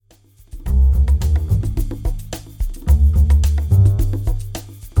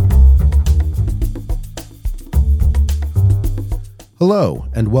Hello,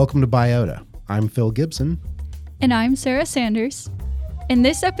 and welcome to Biota. I'm Phil Gibson. And I'm Sarah Sanders. In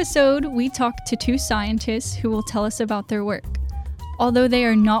this episode, we talk to two scientists who will tell us about their work. Although they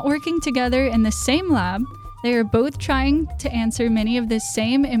are not working together in the same lab, they are both trying to answer many of the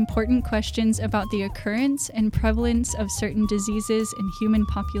same important questions about the occurrence and prevalence of certain diseases in human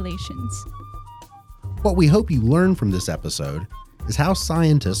populations. What we hope you learn from this episode is how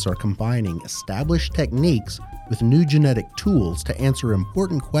scientists are combining established techniques with new genetic tools to answer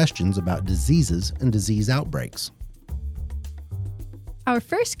important questions about diseases and disease outbreaks. Our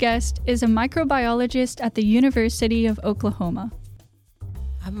first guest is a microbiologist at the University of Oklahoma.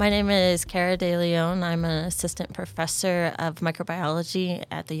 My name is Cara De Leon. I'm an assistant professor of microbiology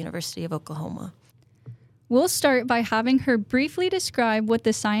at the University of Oklahoma. We'll start by having her briefly describe what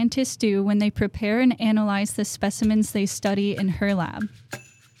the scientists do when they prepare and analyze the specimens they study in her lab.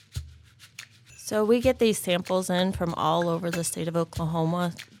 So we get these samples in from all over the state of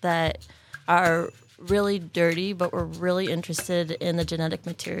Oklahoma that are really dirty, but we're really interested in the genetic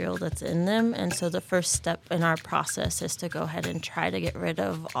material that's in them. And so the first step in our process is to go ahead and try to get rid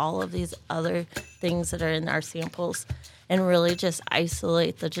of all of these other things that are in our samples and really just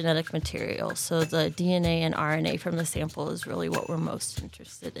isolate the genetic material. So the DNA and RNA from the sample is really what we're most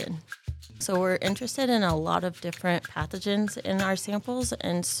interested in. So we're interested in a lot of different pathogens in our samples,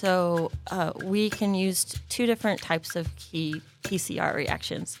 and so we can use two different types of key PCR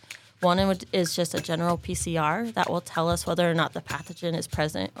reactions. One is just a general PCR that will tell us whether or not the pathogen is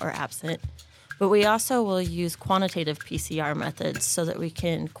present or absent. But we also will use quantitative PCR methods so that we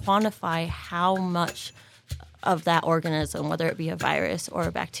can quantify how much of that organism, whether it be a virus or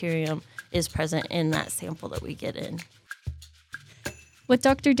a bacterium, is present in that sample that we get in. What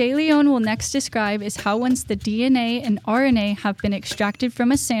Dr. De Leon will next describe is how once the DNA and RNA have been extracted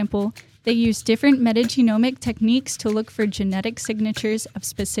from a sample, they use different metagenomic techniques to look for genetic signatures of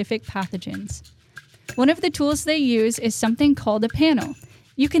specific pathogens. One of the tools they use is something called a panel.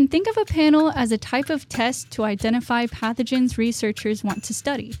 You can think of a panel as a type of test to identify pathogens researchers want to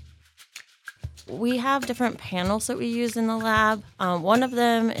study. We have different panels that we use in the lab. One of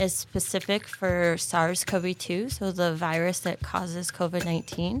them is specific for SARS-CoV-2, so the virus that causes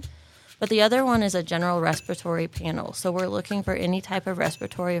COVID-19. But the other one is a general respiratory panel. So we're looking for any type of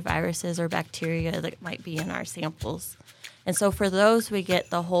respiratory viruses or bacteria that might be in our samples. And so for those, we get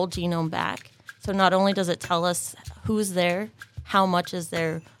the whole genome back. So not only does it tell us who's there, how much is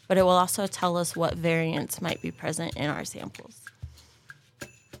there, but it will also tell us what variants might be present in our samples.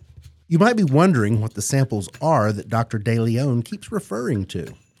 You might be wondering what the samples are that Dr. De Leon keeps referring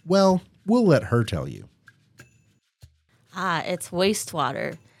to. Well, we'll let her tell you. It's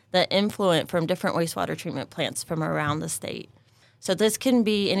wastewater, the influent from different wastewater treatment plants from around the state. So this can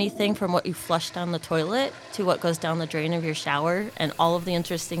be anything from what you flush down the toilet to what goes down the drain of your shower and all of the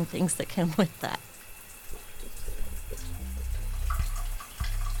interesting things that come with that.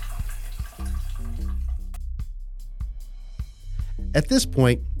 At this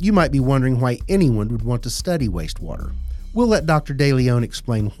point, you might be wondering why anyone would want to study wastewater. We'll let Dr. De Leon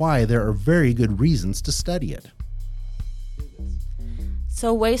explain why there are very good reasons to study it.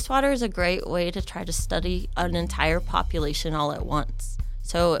 So wastewater is a great way to try to study an entire population all at once.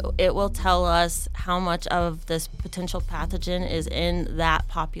 So it will tell us how much of this potential pathogen is in that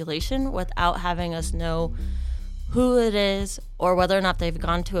population without having us know who it is or whether or not they've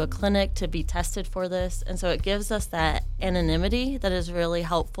gone to a clinic to be tested for this. And so it gives us that anonymity that is really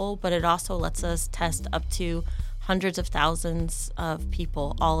helpful, but it also lets us test up to hundreds of thousands of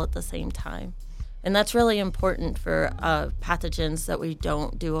people all at the same time. And that's really important for pathogens that we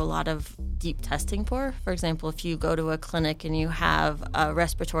don't do a lot of deep testing for. For example, if you go to a clinic and you have a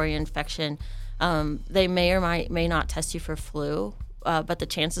respiratory infection, they may or may not test you for flu, but the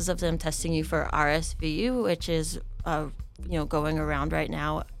chances of them testing you for RSV, which is going around right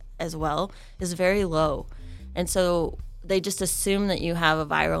now as well, is very low. And so they just assume that you have a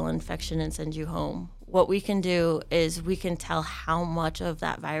viral infection and send you home. What we can do is we can tell how much of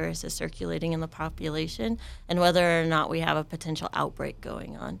that virus is circulating in the population and whether or not we have a potential outbreak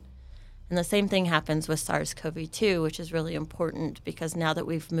going on. And the same thing happens with SARS-CoV-2, which is really important because now that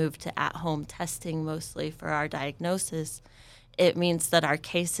we've moved to at-home testing mostly for our diagnosis, it means that our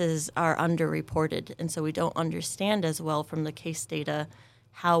cases are underreported. And so we don't understand as well from the case data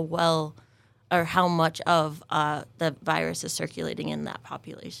how well or how much of the virus is circulating in that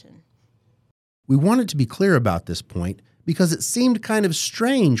population. We wanted to be clear about this point because it seemed kind of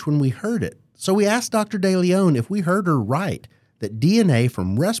strange when we heard it. So we asked Dr. De Leon if we heard her right, that DNA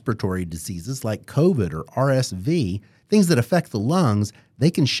from respiratory diseases like COVID or RSV, things that affect the lungs,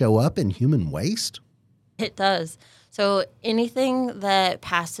 they can show up in human waste? It does. So anything that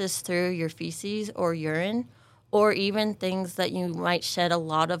passes through your feces or urine, or even things that you might shed a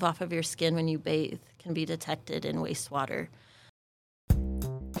lot of off of your skin when you bathe, can be detected in wastewater.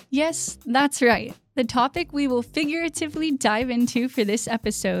 Yes, that's right. The topic we will figuratively dive into for this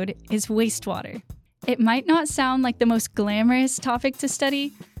episode is wastewater. It might not sound like the most glamorous topic to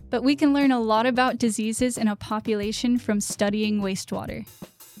study, but we can learn a lot about diseases in a population from studying wastewater.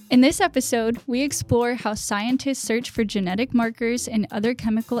 In this episode, we explore how scientists search for genetic markers and other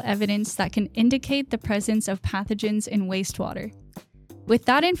chemical evidence that can indicate the presence of pathogens in wastewater. With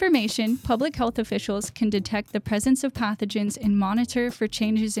that information, public health officials can detect the presence of pathogens and monitor for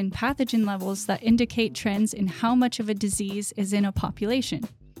changes in pathogen levels that indicate trends in how much of a disease is in a population.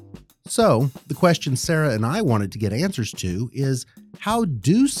 So, the question Sarah and I wanted to get answers to is, how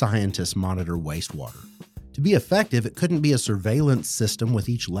do scientists monitor wastewater? To be effective, it couldn't be a surveillance system with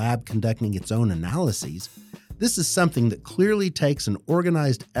each lab conducting its own analyses. This is something that clearly takes an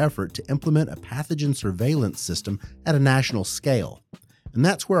organized effort to implement a pathogen surveillance system at a national scale. And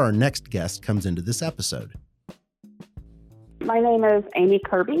that's where our next guest comes into this episode. My name is Amy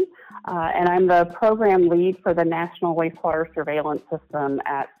Kirby, and I'm the program lead for the National Wastewater Surveillance System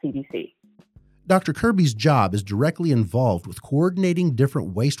at CDC. Dr. Kirby's job is directly involved with coordinating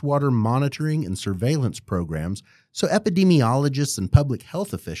different wastewater monitoring and surveillance programs so epidemiologists and public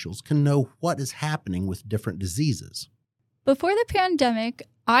health officials can know what is happening with different diseases. Before the pandemic,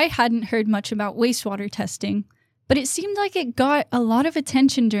 I hadn't heard much about wastewater testing, but it seemed like it got a lot of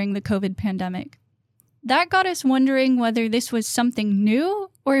attention during the COVID pandemic. That got us wondering whether this was something new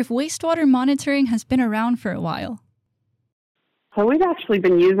or if wastewater monitoring has been around for a while. So we've actually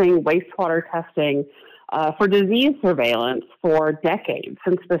been using wastewater testing for disease surveillance for decades,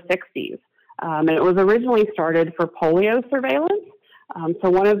 since the 60s. And it was originally started for polio surveillance. So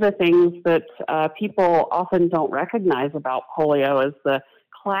one of the things that people often don't recognize about polio is the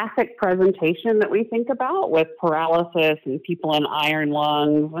classic presentation that we think about with paralysis and people in iron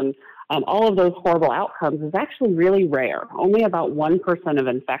lungs and all of those horrible outcomes is actually really rare. Only about 1% of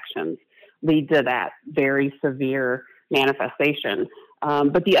infections lead to that very severe manifestation.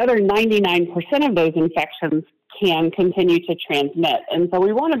 But the other 99% of those infections can continue to transmit. And so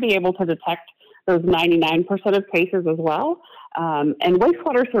we want to be able to detect those 99% of cases as well. And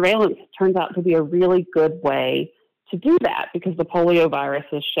wastewater surveillance turns out to be a really good way to do that because the polio virus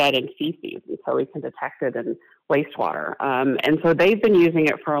is shed in feces, and so we can detect it in wastewater. And so they've been using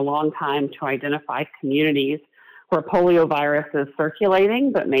it for a long time to identify communities where polio virus is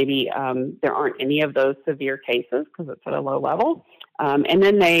circulating, but maybe there aren't any of those severe cases because it's at a low level. And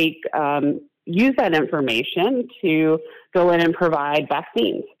then they use that information to go in and provide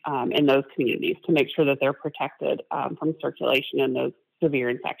vaccines in those communities to make sure that they're protected from circulation and those severe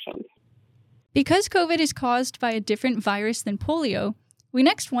infections. Because COVID is caused by a different virus than polio, we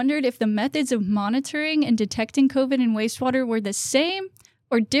next wondered if the methods of monitoring and detecting COVID in wastewater were the same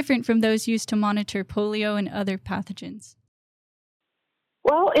or different from those used to monitor polio and other pathogens.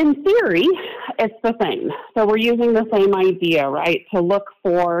 Well, in theory, it's the same. So we're using the same idea, right, to look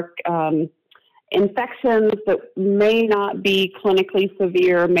for infections that may not be clinically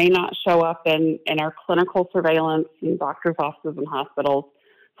severe, may not show up in our clinical surveillance in doctors' offices and hospitals,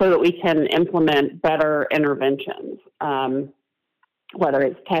 so that we can implement better interventions, whether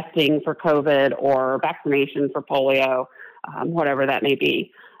it's testing for COVID or vaccination for polio, whatever that may be.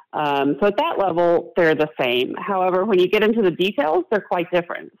 So at that level, they're the same. However, when you get into the details, they're quite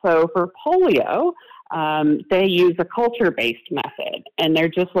different. So for polio, they use a culture-based method, and they're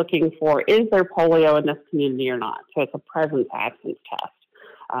just looking for, is there polio in this community or not? So it's a presence-absence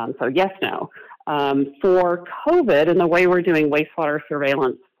test. So yes, no. For COVID and the way we're doing wastewater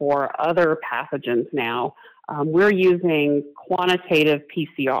surveillance for other pathogens now, we're using quantitative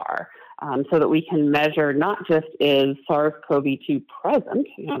PCR so that we can measure not just is SARS-CoV-2 present,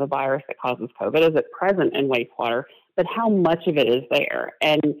 the virus that causes COVID, is it present in wastewater, but how much of it is there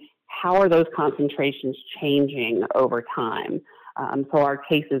and how are those concentrations changing over time? So are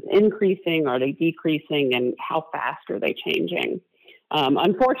cases increasing, are they decreasing, and how fast are they changing?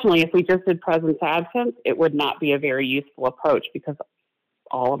 Unfortunately, if we just did presence absence, it would not be a very useful approach because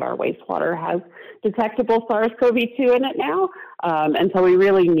all of our wastewater has detectable SARS-CoV-2 in it now. And so we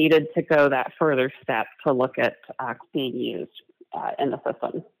really needed to go that further step to look at being used in the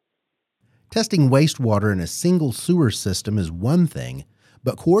system. Testing wastewater in a single sewer system is one thing,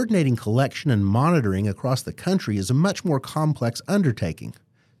 but coordinating collection and monitoring across the country is a much more complex undertaking.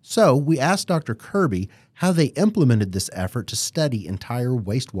 So we asked Dr. Kirby how they implemented this effort to study entire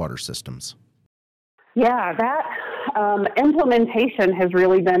wastewater systems. Yeah, implementation has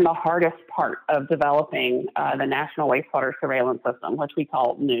really been the hardest part of developing the National Wastewater Surveillance System, which we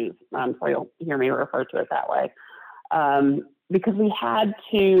call NEWS. So you'll hear me refer to it that way. Because we had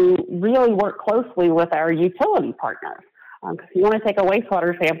to really work closely with our utility partners. Because if you want to take a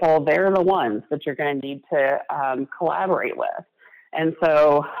wastewater sample, they're the ones that you're going to need to collaborate with. And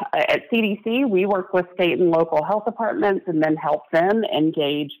so at CDC, we work with state and local health departments and then help them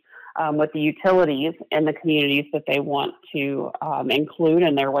engage with the utilities in the communities that they want to include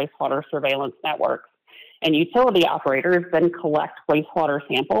in their wastewater surveillance networks. And utility operators then collect wastewater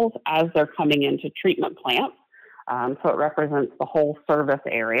samples as they're coming into treatment plants. So it represents the whole service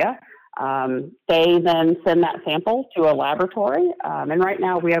area. They then send that sample to a laboratory. And right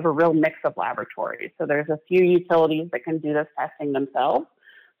now we have a real mix of laboratories. So there's a few utilities that can do this testing themselves.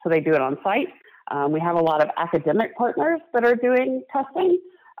 So they do it on site. We have a lot of academic partners that are doing testing.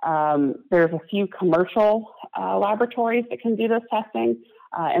 There's a few commercial laboratories that can do this testing,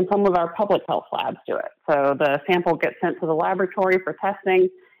 and some of our public health labs do it. So the sample gets sent to the laboratory for testing,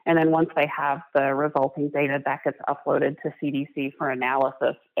 and then once they have the resulting data, that gets uploaded to CDC for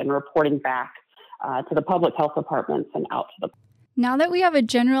analysis and reporting back to the public health departments and out to the... Now that we have a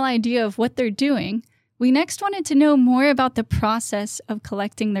general idea of what they're doing, we next wanted to know more about the process of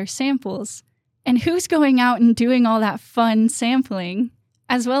collecting their samples and who's going out and doing all that fun sampling,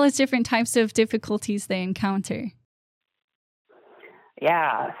 as well as different types of difficulties they encounter.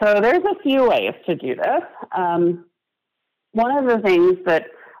 Yeah, so there's a few ways to do this. One of the things that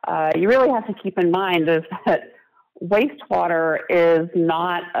you really have to keep in mind is that wastewater is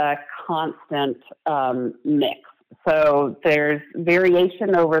not a constant mix. So there's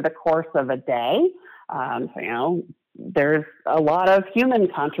variation over the course of a day. There's a lot of human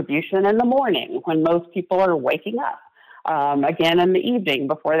contribution in the morning when most people are waking up. Again, in the evening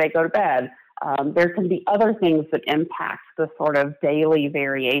before they go to bed. There can be other things that impact the sort of daily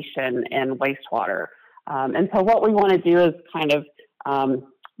variation in wastewater. And so what we want to do is kind of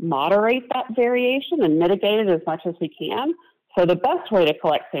moderate that variation and mitigate it as much as we can. So the best way to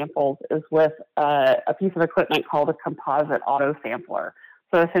collect samples is with a piece of equipment called a composite auto sampler.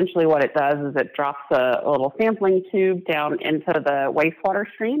 So essentially what it does is it drops a little sampling tube down into the wastewater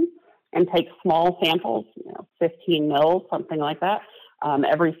stream and takes small samples, 15 mils, something like that,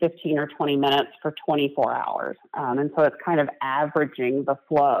 every 15 or 20 minutes for 24 hours. And so it's kind of averaging the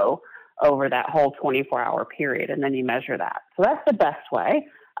flow over that whole 24-hour period, and then you measure that. So that's the best way.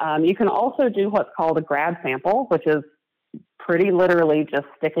 You can also do what's called a grab sample, which is pretty literally just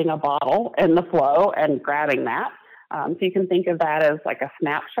sticking a bottle in the flow and grabbing that. So you can think of that as like a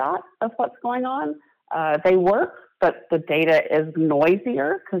snapshot of what's going on. They work, but the data is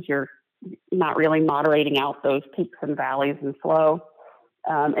noisier because you're not really moderating out those peaks and valleys in flow.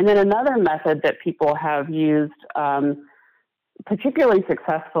 And then another method that people have used particularly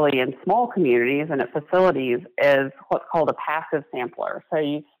successfully in small communities and at facilities is what's called a passive sampler. So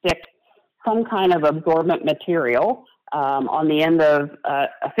you stick some kind of absorbent material on the end of a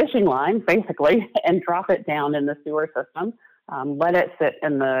fishing line, basically, and drop it down in the sewer system. Let it sit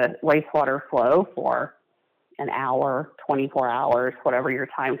in the wastewater flow for an hour, 24 hours, whatever your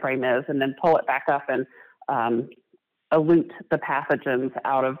time frame is, and then pull it back up and elute the pathogens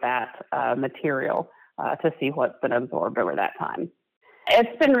out of that material to see what's been absorbed over that time.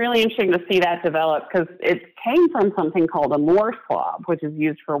 It's been really interesting to see that develop because it came from something called a Moore swab, which is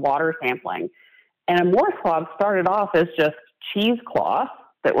used for water sampling. And a Moore swab started off as just cheesecloth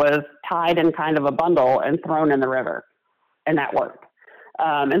that was tied in kind of a bundle and thrown in the river, and that worked.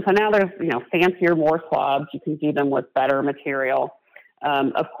 And so now there's, fancier Moore swabs. You can do them with better material.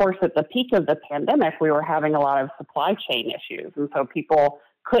 Of course, at the peak of the pandemic, we were having a lot of supply chain issues. And so people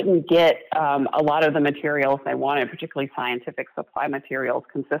couldn't get a lot of the materials they wanted, particularly scientific supply materials,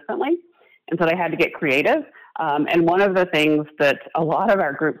 consistently. And so they had to get creative. And one of the things that a lot of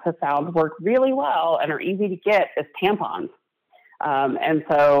our groups have found work really well and are easy to get is tampons. And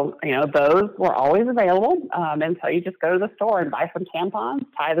so, those were always available. And so you just go to the store and buy some tampons,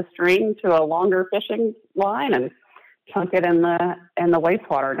 tie the string to a longer fishing line, and chunk it in the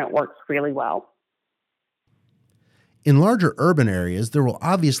wastewater, and it works really well. In larger urban areas, there will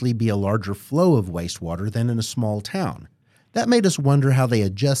obviously be a larger flow of wastewater than in a small town. That made us wonder how they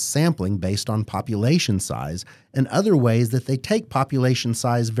adjust sampling based on population size and other ways that they take population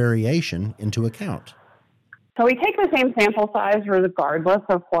size variation into account. So we take the same sample size regardless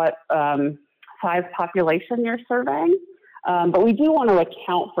of what size population you're surveying, but we do want to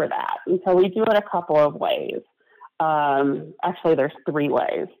account for that. And so we do it a couple of ways. Actually, there's 3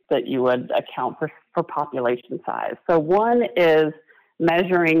 ways that you would account for population size. So one is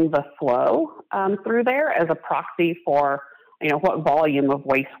measuring the flow through there as a proxy for, what volume of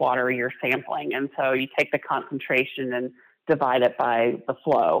wastewater you're sampling. And so you take the concentration and divide it by the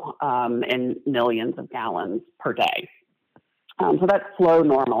flow in millions of gallons per day. So that's flow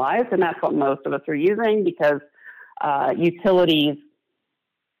normalized, and that's what most of us are using because utilities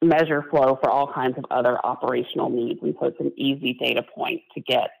measure flow for all kinds of other operational needs, and so it's an easy data point to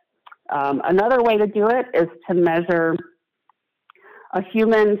get. Another way to do it is to measure a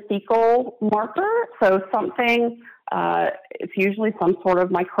human fecal marker. So something, it's usually some sort of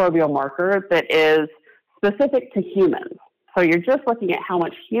microbial marker that is specific to humans. So you're just looking at how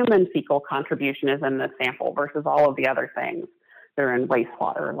much human fecal contribution is in the sample versus all of the other things that are in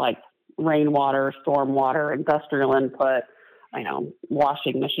wastewater, like rainwater, stormwater, industrial input,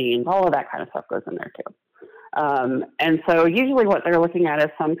 washing machines, all of that kind of stuff goes in there too. And so usually what they're looking at is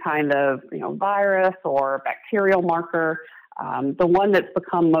some kind of, virus or bacterial marker. The one that's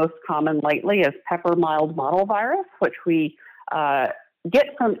become most common lately is pepper mild mottle virus, which we get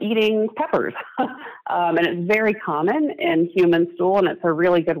from eating peppers. And it's very common in human stool, and it's a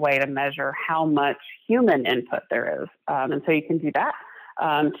really good way to measure how much human input there is. And so you can do that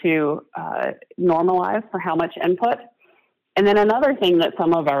to normalize for how much input. And then another thing that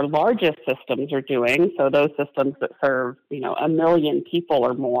some of our largest systems are doing, so those systems that serve, 1 million people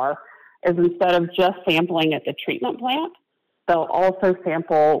or more, is instead of just sampling at the treatment plant, they'll also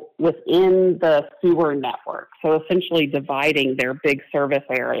sample within the sewer network. So essentially dividing their big service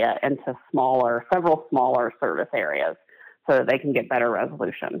area into several smaller service areas so that they can get better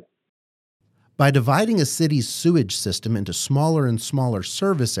resolution. By dividing a city's sewage system into smaller and smaller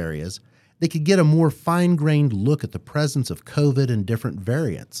service areas, they could get a more fine-grained look at the presence of COVID and different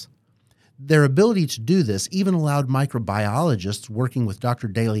variants. Their ability to do this even allowed microbiologists working with Dr.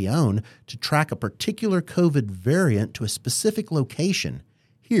 DeLeon to track a particular COVID variant to a specific location.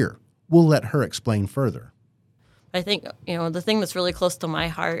 Here, we'll let her explain further. I think, the thing that's really close to my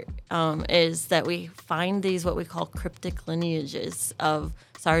heart is that we find these what we call cryptic lineages of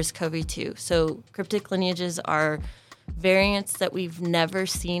SARS-CoV-2. So cryptic lineages are variants that we've never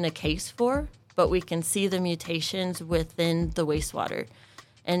seen a case for, but we can see the mutations within the wastewater.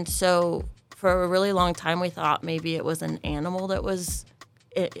 And so for a really long time, we thought maybe it was an animal that was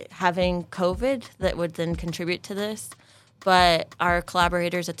having COVID that would then contribute to this. But our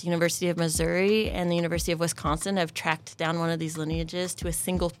collaborators at the University of Missouri and the University of Wisconsin have tracked down one of these lineages to a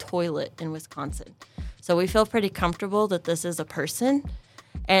single toilet in Wisconsin. So we feel pretty comfortable that this is a person.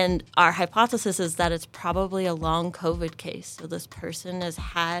 And our hypothesis is that it's probably a long COVID case. So this person has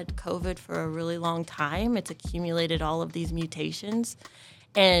had COVID for a really long time. It's accumulated all of these mutations.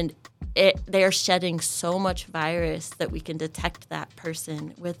 And they are shedding so much virus that we can detect that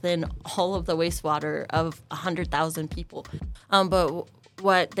person within all of the wastewater of 100,000 people. But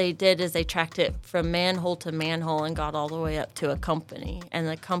what they did is they tracked it from manhole to manhole and got all the way up to a company. And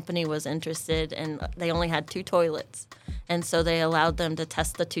the company was interested, and they only had 2 toilets. And so they allowed them to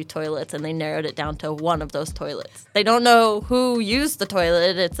test the 2 toilets, and they narrowed it down to one of those toilets. They don't know who used the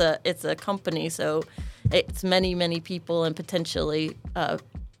toilet. It's a company, so it's many, many people and potentially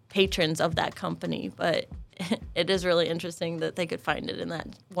patrons of that company. But it is really interesting that they could find it in that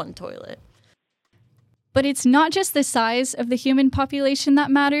one toilet. But it's not just the size of the human population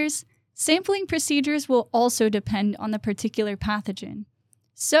that matters. Sampling procedures will also depend on the particular pathogen.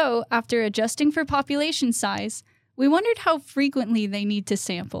 So, after adjusting for population size, we wondered how frequently they need to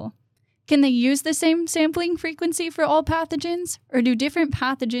sample. Can they use the same sampling frequency for all pathogens, or do different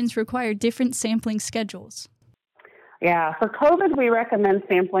pathogens require different sampling schedules? Yeah, for COVID, we recommend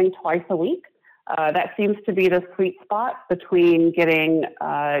sampling twice a week. That seems to be the sweet spot between getting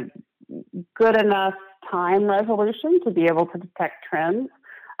good enough time resolution to be able to detect trends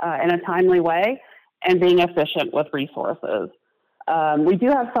in a timely way and being efficient with resources. We do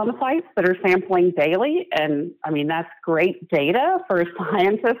have some sites that are sampling daily, and that's great data for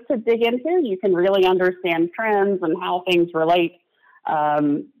scientists to dig into. You can really understand trends and how things relate,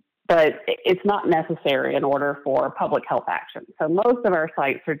 but it's not necessary in order for public health action. So most of our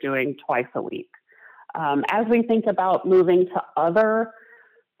sites are doing twice a week. As we think about moving to other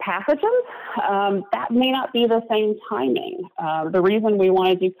pathogens, that may not be the same timing. The reason we want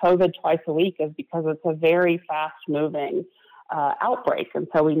to do COVID twice a week is because it's a very fast-moving outbreak, and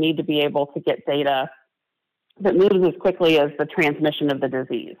so we need to be able to get data that moves as quickly as the transmission of the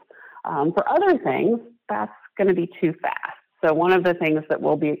disease. For other things, that's going to be too fast. So one of the things that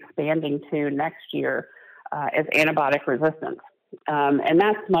we'll be expanding to next year is antibiotic resistance. And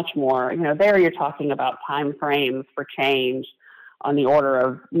that's much more, there you're talking about time frames for change on the order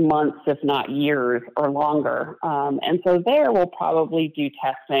of months, if not years or longer. And so there we'll probably do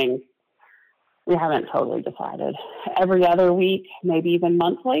testing We haven't totally decided. Every other week, maybe even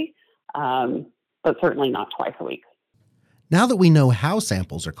monthly, but certainly not twice a week. Now that we know how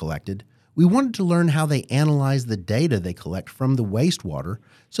samples are collected, we wanted to learn how they analyze the data they collect from the wastewater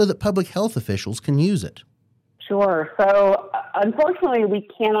so that public health officials can use it. Sure. So unfortunately, we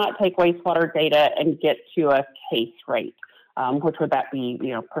cannot take wastewater data and get to a case rate, which would that be,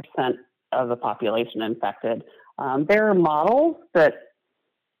 percent of the population infected. There are models that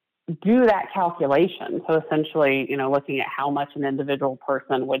do that calculation. So essentially, looking at how much an individual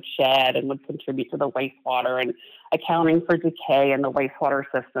person would shed and would contribute to the wastewater and accounting for decay in the wastewater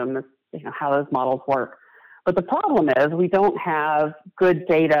system is, how those models work. But the problem is we don't have good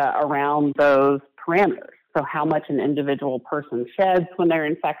data around those parameters. So how much an individual person sheds when they're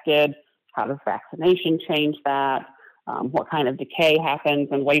infected, how does vaccination change that, what kind of decay happens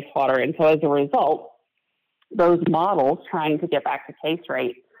in wastewater. And so as a result, those models trying to get back to case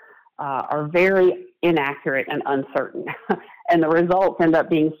rate are very inaccurate and uncertain. And the results end up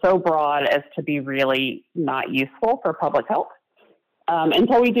being so broad as to be really not useful for public health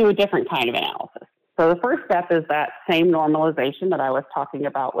until we do a different kind of analysis. So the first step is that same normalization that I was talking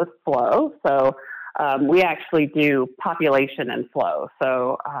about with flow. So we actually do population and flow.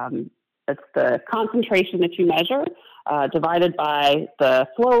 So it's the concentration that you measure divided by the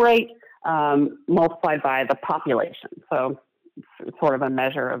flow rate multiplied by the population. So it's sort of a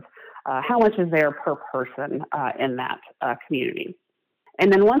measure of how much is there per person in that community.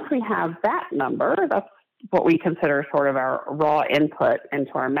 And then once we have that number, that's what we consider sort of our raw input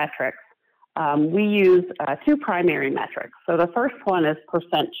into our metrics. We use two primary metrics. So the first one is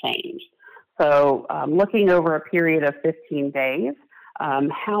percent change. So looking over a period of 15 days,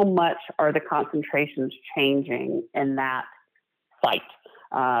 how much are the concentrations changing in that site?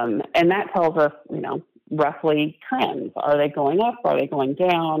 And that tells us, roughly trends. Are they going up? Are they going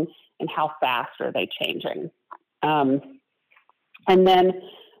down? And how fast are they changing? And then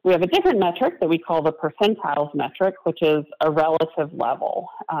we have a different metric that we call the percentiles metric, which is a relative level.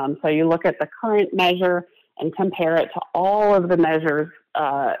 So you look at the current measure and compare it to all of the measures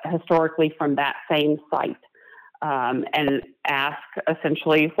historically from that same site and ask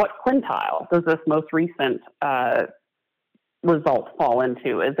essentially what quintile does this most recent result fall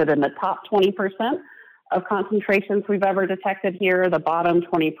into? Is it in the top 20% of concentrations we've ever detected here, the bottom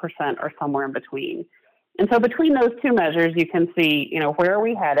 20%, or somewhere in between? And so between those two measures, you can see, where are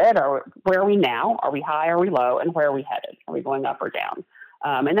we headed, or where are we now? Are we high, are we low, and where are we headed? Are we going up or down?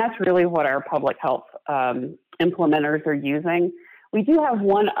 And that's really what our public health implementers are using. We do have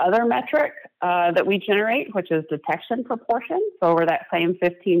one other metric that we generate, which is detection proportion. So over that same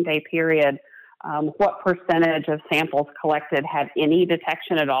 15-day period, what percentage of samples collected had any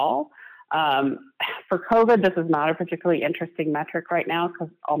detection at all? For COVID, this is not a particularly interesting metric right now because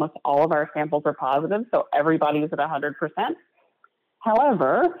almost all of our samples are positive, so everybody's at 100%.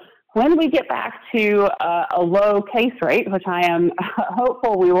 However, when we get back to a low case rate, which I am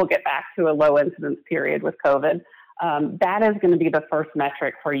hopeful we will get back to a low incidence period with COVID, that is going to be the first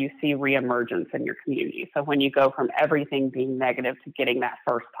metric where you see reemergence in your community. So when you go from everything being negative to getting that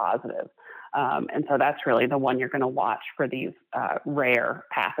first positive. And so that's really the one you're going to watch for these rare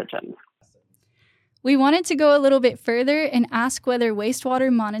pathogens. We wanted to go a little bit further and ask whether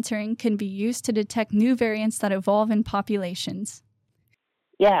wastewater monitoring can be used to detect new variants that evolve in populations.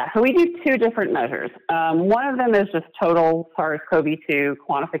 Yeah, so we do two different measures. One of them is just total SARS-CoV-2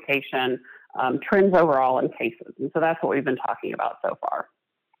 quantification, trends overall in cases. And so that's what we've been talking about so far.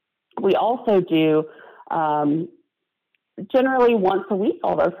 We also do generally once a week,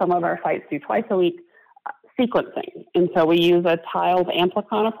 although some of our sites do twice a week, sequencing. And so we use a tiled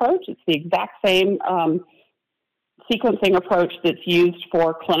amplicon approach. It's the exact same sequencing approach that's used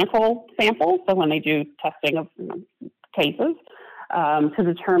for clinical samples, so when they do testing of cases, to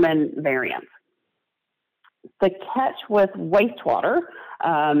determine variants. The catch with wastewater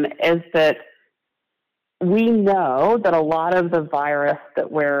is that we know that a lot of the virus that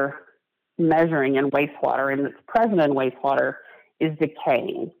we're measuring in wastewater and that's present in wastewater is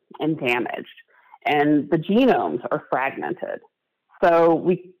decaying and damaged, and the genomes are fragmented.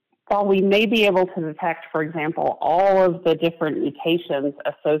 So while we may be able to detect, for example, all of the different mutations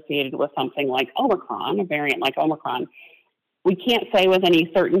associated with something like Omicron, a variant like Omicron, we can't say with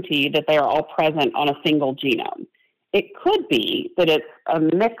any certainty that they are all present on a single genome. It could be that it's a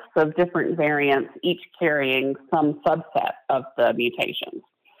mix of different variants, each carrying some subset of the mutations.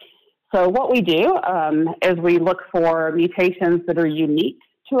 So what we do is we look for mutations that are unique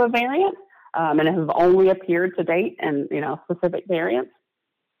to a variant and have only appeared to date in specific variants.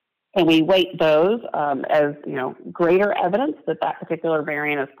 And we weight those as greater evidence that that particular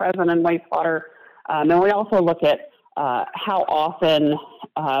variant is present in wastewater. And we also look at how often,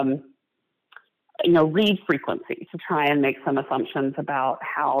 read frequency to try and make some assumptions about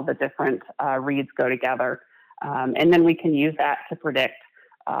how the different reads go together. And then we can use that to predict,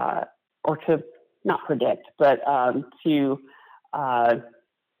 or to not predict, but to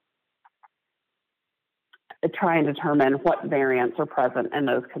try and determine what variants are present in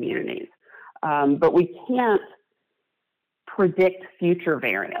those communities. But we can't predict future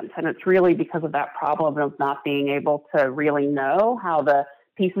variants. And it's really because of that problem of not being able to really know how the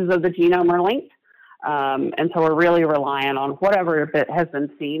pieces of the genome are linked. And so we're really relying on whatever has been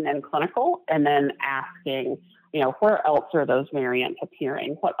seen in clinical, and then asking, where else are those variants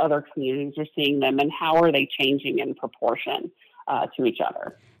appearing? What other communities are seeing them, and how are they changing in proportion to each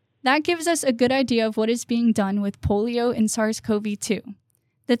other? That gives us a good idea of what is being done with polio and SARS-CoV-2.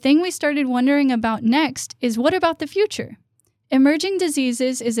 The thing we started wondering about next is, what about the future? Emerging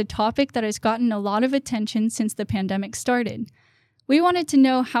diseases is a topic that has gotten a lot of attention since the pandemic started. We wanted to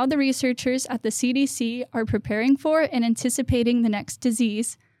know how the researchers at the CDC are preparing for and anticipating the next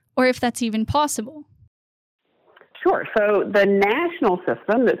disease, or if that's even possible. Sure. So the national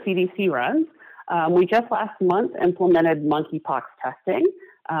system that CDC runs, we just last month implemented monkeypox testing.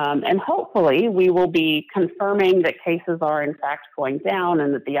 And hopefully we will be confirming that cases are in fact going down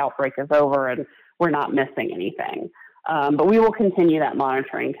and that the outbreak is over and we're not missing anything. But we will continue that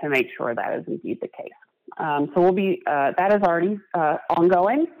monitoring to make sure that is indeed the case. So we'll be, that is already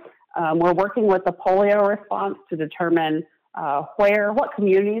ongoing. We're working with the polio response to determine what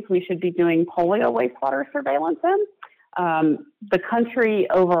communities we should be doing polio wastewater surveillance in. The country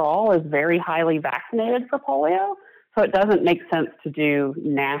overall is very highly vaccinated for polio, so it doesn't make sense to do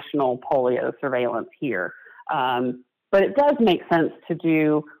national polio surveillance here. But it does make sense to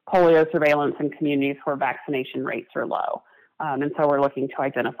do polio surveillance in communities where vaccination rates are low. And so we're looking to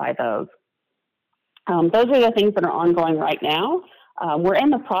identify those. Those are the things that are ongoing right now. We're in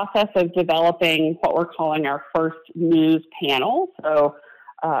the process of developing what we're calling our first news panel. So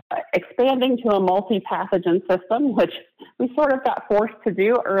expanding to a multi-pathogen system, which we sort of got forced to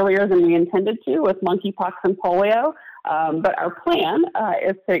do earlier than we intended to with monkeypox and polio. But our plan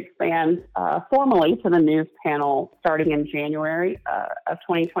is to expand formally to the news panel starting in January of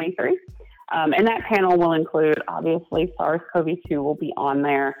 2023. And that panel will include, obviously, SARS-CoV-2 will be on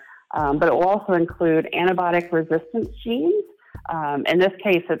there, but it will also include antibiotic resistance genes. In this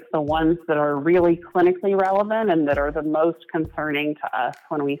case, it's the ones that are really clinically relevant and that are the most concerning to us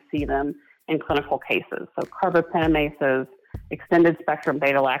when we see them in clinical cases. So carbapentamases, extended spectrum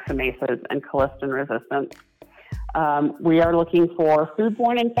beta-lactamases, and colistin resistance. We are looking for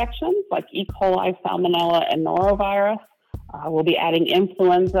foodborne infections like E. coli, salmonella, and norovirus. We'll be adding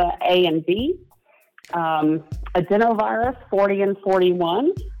influenza A and B, adenovirus 40 and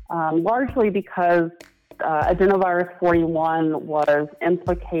 41, largely because adenovirus 41 was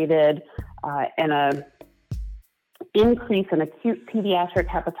implicated in an increase in acute pediatric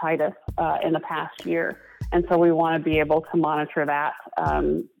hepatitis in the past year. And so we want to be able to monitor that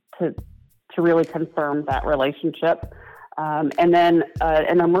to really confirm that relationship. And then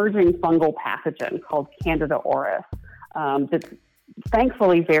an emerging fungal pathogen called Candida auris that's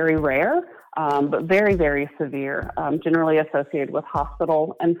thankfully very rare, but very, very severe, generally associated with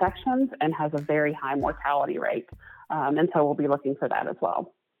hospital infections and has a very high mortality rate. And so we'll be looking for that as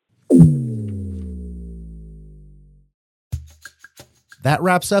well. That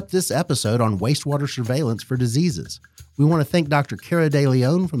wraps up this episode on wastewater surveillance for diseases. We want to thank Dr. Cara De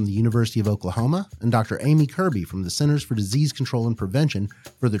Leon from the University of Oklahoma and Dr. Amy Kirby from the Centers for Disease Control and Prevention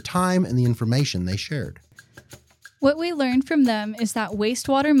for their time and the information they shared. What we learned from them is that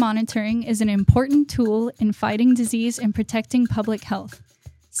wastewater monitoring is an important tool in fighting disease and protecting public health.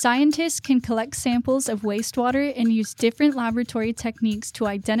 Scientists can collect samples of wastewater and use different laboratory techniques to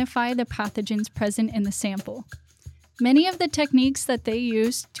identify the pathogens present in the sample. Many of the techniques that they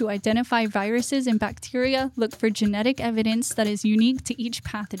use to identify viruses and bacteria look for genetic evidence that is unique to each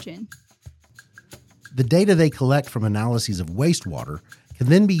pathogen. The data they collect from analyses of wastewater can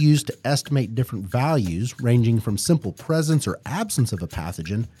then be used to estimate different values ranging from simple presence or absence of a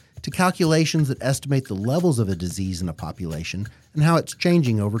pathogen to calculations that estimate the levels of a disease in a population and how it's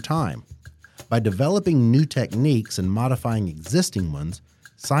changing over time. By developing new techniques and modifying existing ones,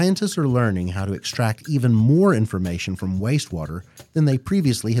 scientists are learning how to extract even more information from wastewater than they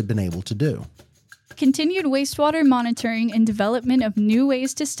previously had been able to do. Continued wastewater monitoring and development of new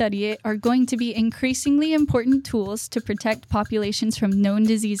ways to study it are going to be increasingly important tools to protect populations from known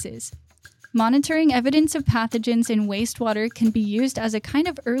diseases. Monitoring evidence of pathogens in wastewater can be used as a kind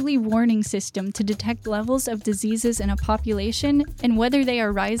of early warning system to detect levels of diseases in a population and whether they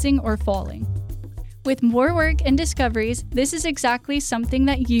are rising or falling. With more work and discoveries, this is exactly something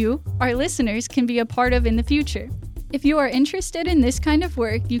that you, our listeners, can be a part of in the future. If you are interested in this kind of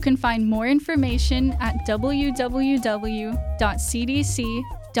work, you can find more information at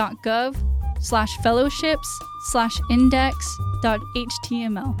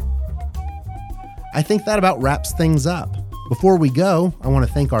www.cdc.gov/fellowships/index.html. I think that about wraps things up. Before we go, I want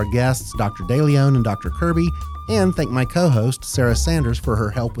to thank our guests, Dr. DeLeon and Dr. Kirby, and thank my co-host, Sarah Sanders, for her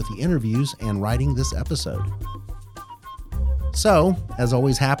help with the interviews and writing this episode. So, as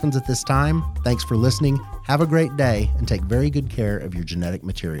always happens at this time, thanks for listening, have a great day, and take very good care of your genetic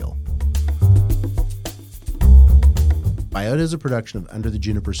material. Biota is a production of Under the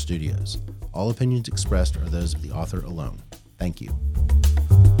Juniper Studios. All opinions expressed are those of the author alone. Thank you.